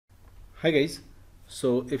Hi guys,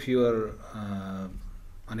 so if you are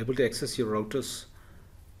unable to access your router's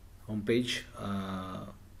homepage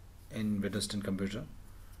in Windows 10 computer,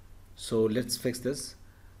 so let's fix this.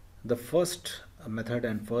 The first method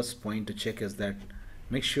and first point to check is that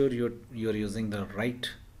make sure you're using the right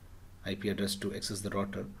IP address to access the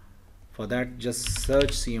router. For that, just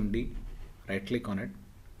search CMD, right click on it,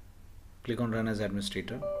 click on run as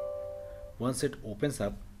administrator. Once it opens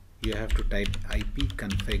up, you have to type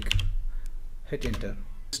ipconfig, hit enter.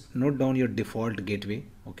 Just note down your default gateway,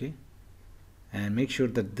 okay, and make sure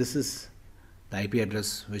that this is the IP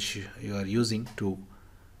address which you are using to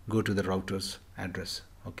go to the router's address.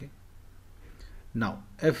 Okay, now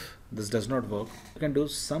if this does not work, you can do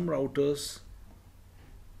some routers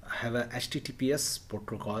have a HTTPS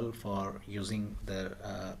protocol for using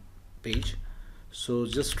their page, so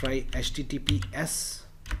just try HTTPS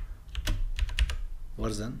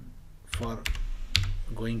version for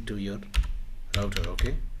going to your router.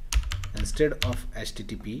 Okay, instead of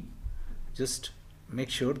HTTP, just make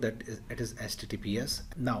sure that it is HTTPS.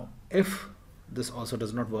 Now if this also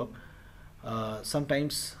does not work,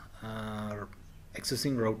 sometimes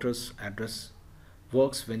accessing router's address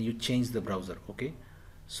works when you change the browser. Okay,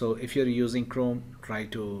 so if you're using Chrome, try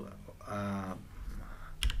to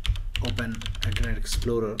open Internet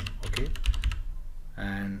Explorer, okay,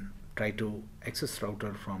 and try to access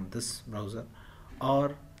router from this browser,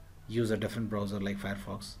 or use a different browser like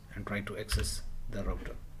Firefox and try to access the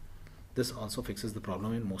router. This also fixes the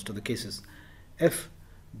problem in most of the cases. If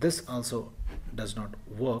this also does not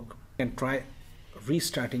work, you can try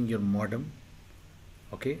restarting your modem,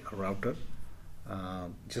 okay, router.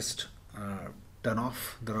 Just turn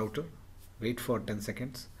off the router, wait for 10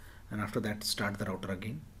 seconds, and after that start the router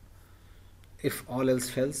again. If all else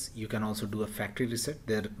fails, you can also do a factory reset.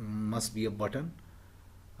 There must be a button,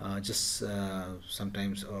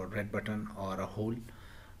 sometimes a red button or a hole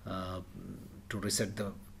to reset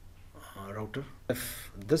the router.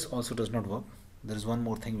 If this also does not work, there is one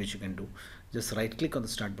more thing which you can do. Just right click on the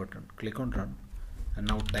start button, click on run, and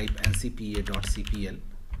now type ncpa.cpl.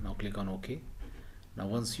 now click on OK. Now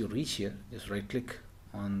once you reach here, just right click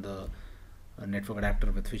on the network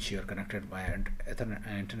adapter with which you are connected via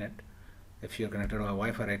internet. If you are connected by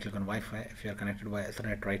Wi-Fi, right click on Wi-Fi. If you are connected by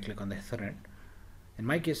Ethernet, right click on the Ethernet. In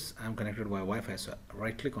my case, I am connected by Wi-Fi, so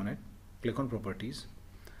right click on it, click on properties.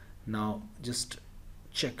 Now just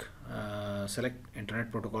check, select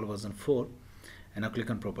Internet Protocol version 4, and now click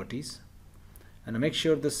on properties, and make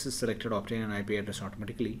sure this is selected, obtain an IP address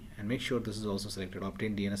automatically, and make sure this is also selected,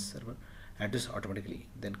 obtain DNS server address automatically.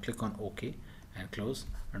 Then click on OK and close,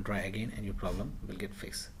 and try again, and your problem will get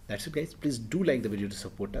fixed. That's it guys. Please do like the video to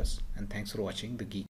support us, and thanks for watching the Geek.